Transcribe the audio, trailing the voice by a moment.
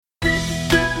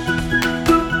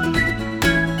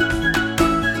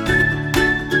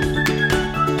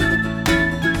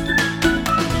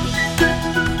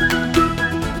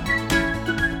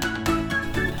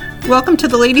Welcome to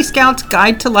the Lady Scouts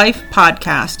Guide to Life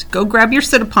podcast. Go grab your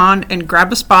sit-upon and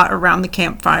grab a spot around the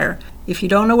campfire. If you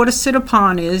don't know what a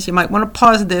sit-upon is, you might want to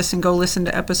pause this and go listen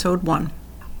to episode 1.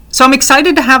 So I'm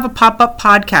excited to have a pop-up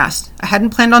podcast. I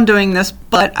hadn't planned on doing this,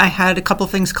 but I had a couple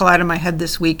things collide in my head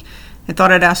this week and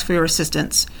thought I'd ask for your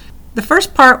assistance. The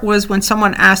first part was when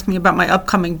someone asked me about my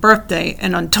upcoming birthday,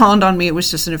 and it dawned on me it was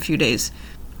just in a few days.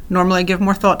 Normally I give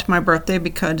more thought to my birthday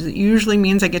because it usually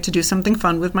means I get to do something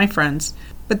fun with my friends.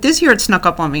 But this year it snuck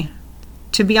up on me.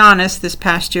 To be honest, this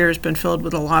past year has been filled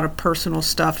with a lot of personal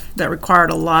stuff that required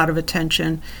a lot of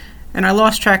attention, and I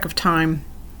lost track of time.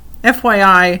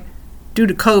 FYI, due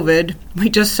to COVID, we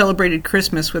just celebrated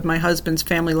Christmas with my husband's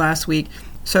family last week,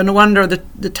 so no wonder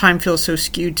the time feels so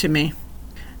skewed to me.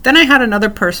 Then I had another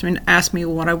person ask me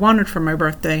what I wanted for my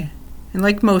birthday, and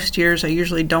like most years, I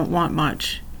usually don't want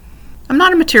much. I'm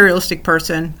not a materialistic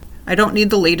person. I don't need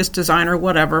the latest design or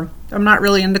whatever. I'm not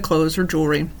really into clothes or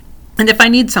jewelry. And if I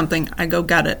need something, I go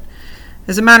get it.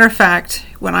 As a matter of fact,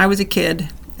 when I was a kid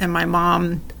and my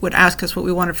mom would ask us what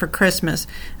we wanted for Christmas,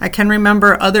 I can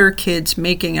remember other kids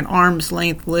making an arm's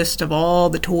length list of all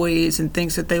the toys and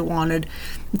things that they wanted.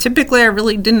 And typically, I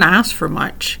really didn't ask for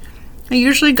much. I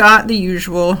usually got the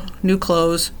usual new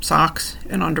clothes, socks,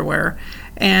 and underwear.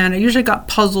 And I usually got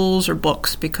puzzles or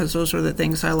books because those were the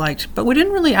things I liked. But we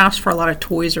didn't really ask for a lot of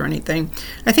toys or anything.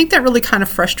 I think that really kind of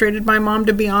frustrated my mom,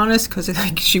 to be honest, because I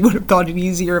think she would have thought it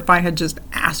easier if I had just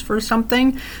asked for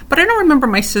something. But I don't remember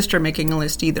my sister making a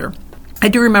list either. I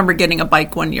do remember getting a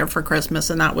bike one year for Christmas,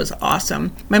 and that was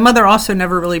awesome. My mother also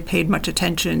never really paid much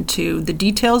attention to the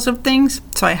details of things,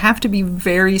 so I have to be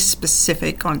very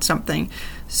specific on something.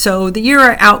 So the year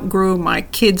I outgrew my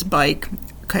kid's bike,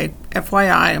 okay,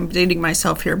 FYI, I'm dating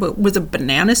myself here, but it was a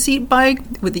banana seat bike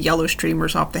with the yellow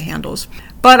streamers off the handles.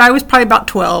 But I was probably about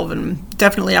 12 and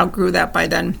definitely outgrew that by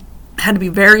then. I had to be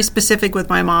very specific with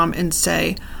my mom and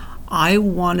say, I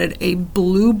wanted a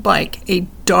blue bike, a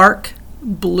dark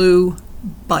blue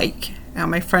bike. Now,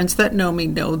 my friends that know me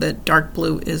know that dark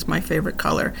blue is my favorite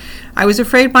color. I was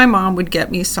afraid my mom would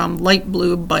get me some light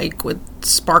blue bike with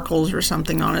sparkles or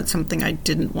something on it, something I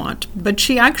didn't want. But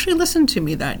she actually listened to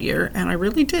me that year, and I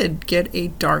really did get a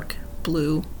dark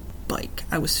blue bike.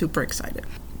 I was super excited.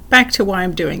 Back to why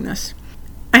I'm doing this.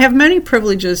 I have many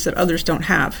privileges that others don't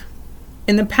have.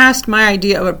 In the past, my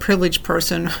idea of a privileged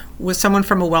person was someone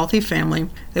from a wealthy family.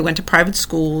 They went to private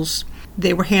schools.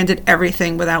 They were handed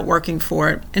everything without working for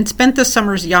it, and spent the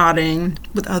summers yachting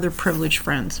with other privileged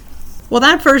friends. While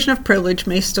that version of privilege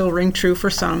may still ring true for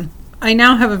some, I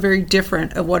now have a very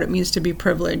different of what it means to be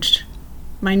privileged.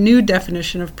 My new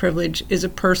definition of privilege is a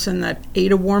person that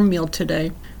ate a warm meal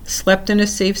today, slept in a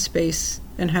safe space,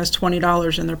 and has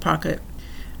 $20 in their pocket.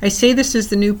 I say this is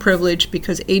the new privilege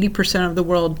because 80% of the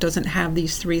world doesn't have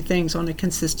these three things on a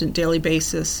consistent daily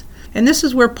basis. And this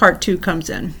is where part 2 comes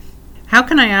in. How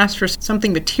can I ask for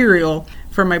something material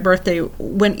for my birthday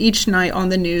when each night on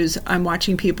the news I'm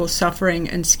watching people suffering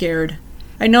and scared?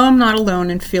 I know I'm not alone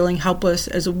in feeling helpless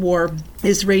as a war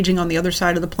is raging on the other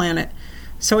side of the planet.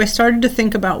 So I started to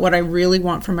think about what I really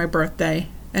want for my birthday,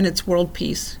 and it's world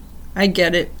peace. I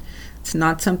get it. It's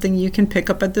not something you can pick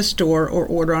up at the store or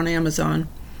order on Amazon.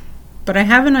 But I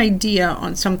have an idea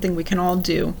on something we can all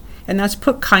do, and that's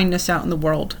put kindness out in the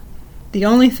world. The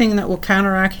only thing that will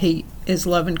counteract hate is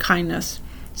love and kindness.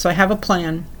 So I have a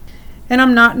plan. And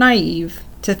I'm not naive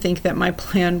to think that my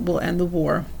plan will end the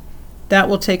war. That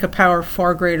will take a power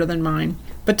far greater than mine.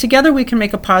 But together we can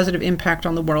make a positive impact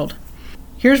on the world.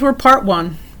 Here's where part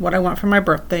 1, what I want for my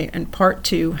birthday, and part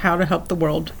 2, how to help the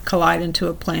world, collide into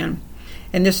a plan.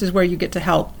 And this is where you get to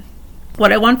help.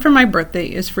 What I want for my birthday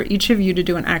is for each of you to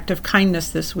do an act of kindness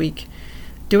this week.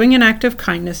 Doing an act of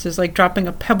kindness is like dropping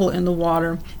a pebble in the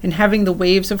water and having the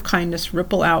waves of kindness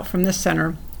ripple out from the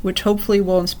center, which hopefully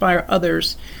will inspire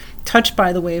others touched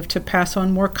by the wave to pass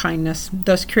on more kindness,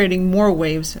 thus creating more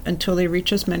waves until they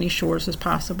reach as many shores as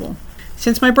possible.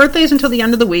 Since my birthday is until the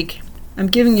end of the week, I'm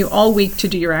giving you all week to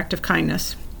do your act of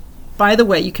kindness. By the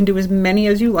way, you can do as many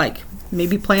as you like,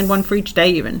 maybe plan one for each day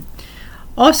even.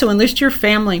 Also, enlist your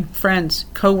family, friends,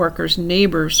 co-workers,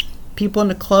 neighbors, people in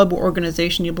the club or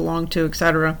organization you belong to,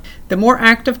 etc. The more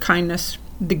act of kindness,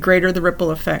 the greater the ripple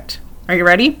effect. Are you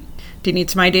ready? Do you need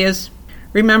some ideas?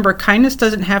 Remember, kindness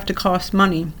doesn't have to cost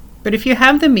money, but if you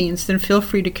have the means, then feel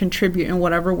free to contribute in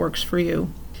whatever works for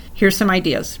you. Here's some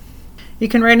ideas. You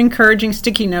can write encouraging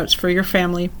sticky notes for your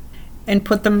family and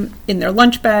put them in their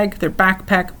lunch bag, their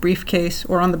backpack, briefcase,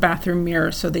 or on the bathroom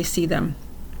mirror so they see them.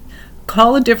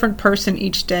 Call a different person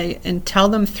each day and tell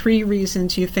them 3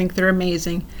 reasons you think they're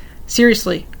amazing.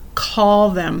 Seriously,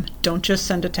 call them. Don't just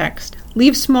send a text.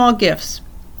 Leave small gifts.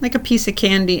 like a piece of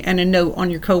candy and a note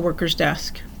on your coworker's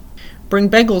desk. Bring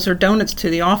bagels or donuts to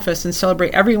the office and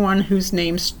celebrate everyone whose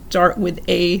names start with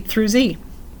A through Z.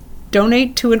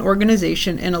 Donate to an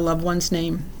organization in a loved one's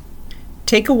name.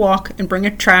 Take a walk and bring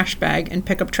a trash bag and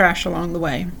pick up trash along the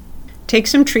way. Take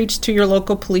some treats to your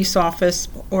local police office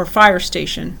or fire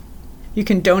station. You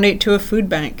can donate to a food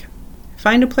bank.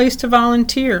 Find a place to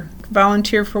volunteer.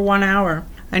 Volunteer for 1 hour.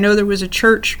 I know there was a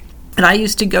church that I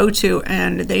used to go to,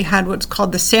 and they had what's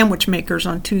called the sandwich makers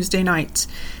on Tuesday nights.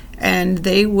 And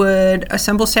they would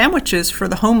assemble sandwiches for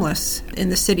the homeless in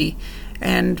the city.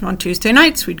 And on Tuesday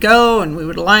nights, we'd go and we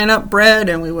would line up bread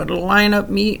and we would line up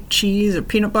meat, cheese, or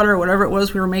peanut butter, or whatever it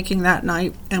was we were making that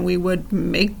night. And we would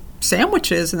make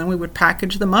sandwiches, and then we would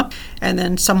package them up, and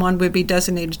then someone would be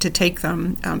designated to take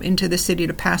them into the city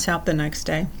to pass out the next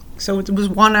day. So it was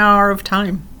 1 hour of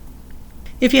time.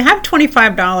 If you have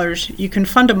 $25, you can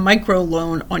fund a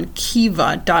microloan on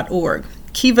Kiva.org.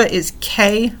 Kiva is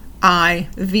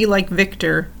K-I-V like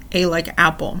Victor, A like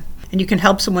Apple, and you can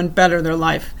help someone better their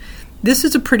life. This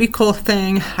is a pretty cool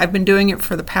thing. I've been doing it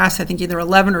for the past, I think, either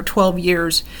 11 or 12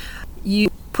 years. You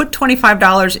put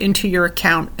 $25 into your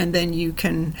account, and then you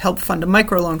can help fund a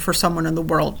microloan for someone in the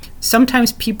world.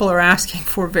 Sometimes people are asking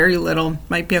for very little,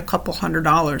 might be a couple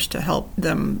 $100 to help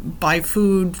them buy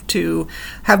food, to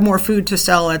have more food to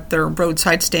sell at their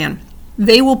roadside stand.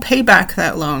 They will pay back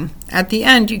that loan. At the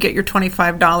end, you get your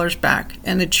 $25 back,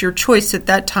 and it's your choice at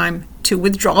that time to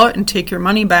withdraw it and take your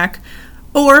money back,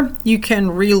 or you can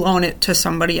reloan it to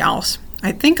somebody else.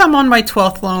 I think I'm on my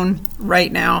 12th loan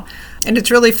right now, and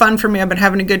it's really fun for me. I've been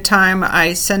having a good time.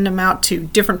 I send them out to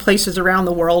different places around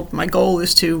the world. My goal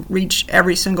is to reach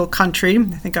every single country. I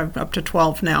think I'm up to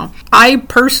 12 now. I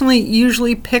personally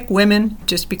usually pick women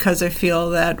just because I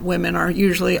feel that women are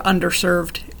usually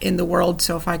underserved in the world.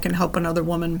 So if I can help another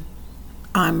woman,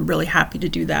 I'm really happy to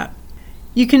do that.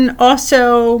 You can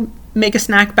also make a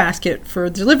snack basket for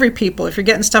delivery people. If you're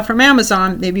getting stuff from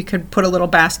Amazon, maybe you could put a little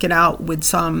basket out with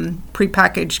some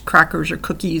prepackaged crackers or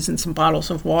cookies and some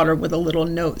bottles of water with a little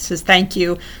note that says, "Thank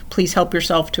you, please help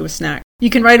yourself to a snack." You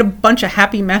can write a bunch of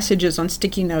happy messages on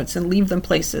sticky notes and leave them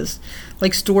places,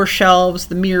 like store shelves,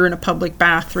 the mirror in a public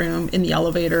bathroom, in the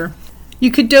elevator.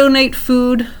 You could donate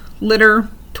food, litter,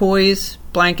 toys,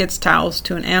 blankets, towels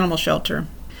to an animal shelter.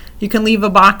 You can leave a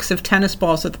box of tennis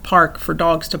balls at the park for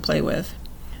dogs to play with.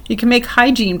 You can make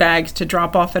hygiene bags to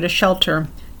drop off at a shelter.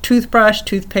 Toothbrush,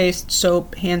 toothpaste,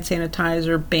 soap, hand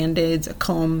sanitizer, Band-Aids, a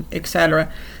comb, etc.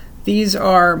 These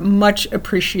are much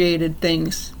appreciated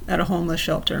things at a homeless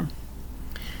shelter.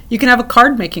 You can have a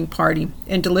card-making party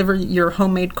and deliver your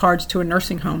homemade cards to a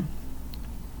nursing home.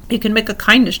 You can make a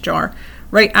kindness jar,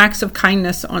 write acts of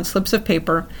kindness on slips of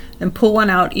paper, and pull one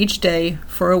out each day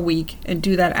for a week and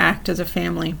do that act as a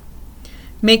family.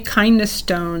 Make kindness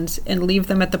stones and leave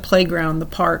them at the playground, the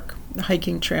park, the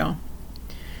hiking trail.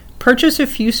 Purchase a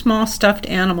few small stuffed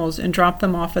animals and drop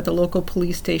them off at the local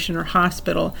police station or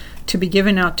hospital to be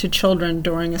given out to children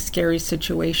during a scary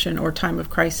situation or time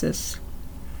of crisis.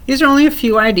 These are only a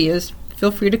few ideas. Feel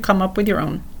free to come up with your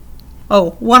own.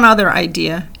 Oh, one other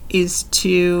idea is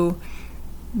to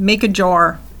make a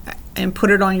jar and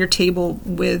put it on your table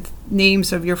with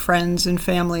names of your friends and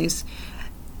families.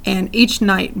 And each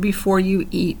night before you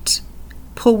eat,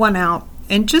 pull one out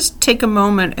and just take a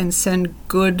moment and send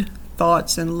good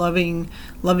thoughts and loving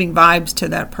vibes to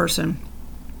that person.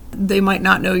 They might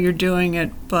not know you're doing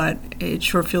it, but it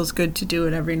sure feels good to do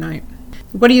it every night.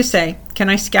 What do you say? Can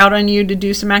I scout on you to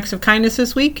do some acts of kindness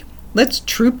this week? Let's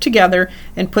troop together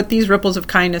and put these ripples of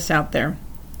kindness out there.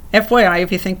 FYI,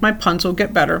 if you think my puns will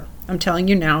get better, I'm telling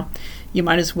you now, you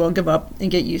might as well give up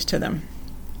and get used to them.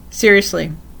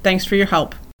 Seriously, thanks for your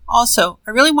help. Also,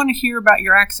 I really want to hear about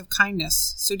your acts of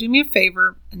kindness, so do me a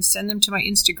favor and send them to my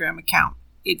Instagram account.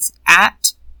 It's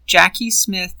at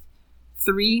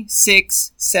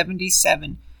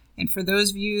JackieSmith3677. And for those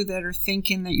of you that are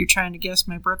thinking that you're trying to guess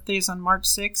my birthday is on March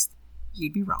 6th,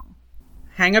 you'd be wrong.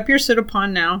 Hang up your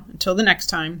sit-upon now until the next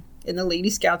time in the Lady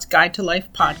Scouts Guide to Life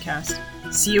podcast.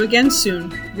 See you again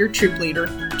soon. Your troop leader,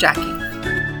 Jackie.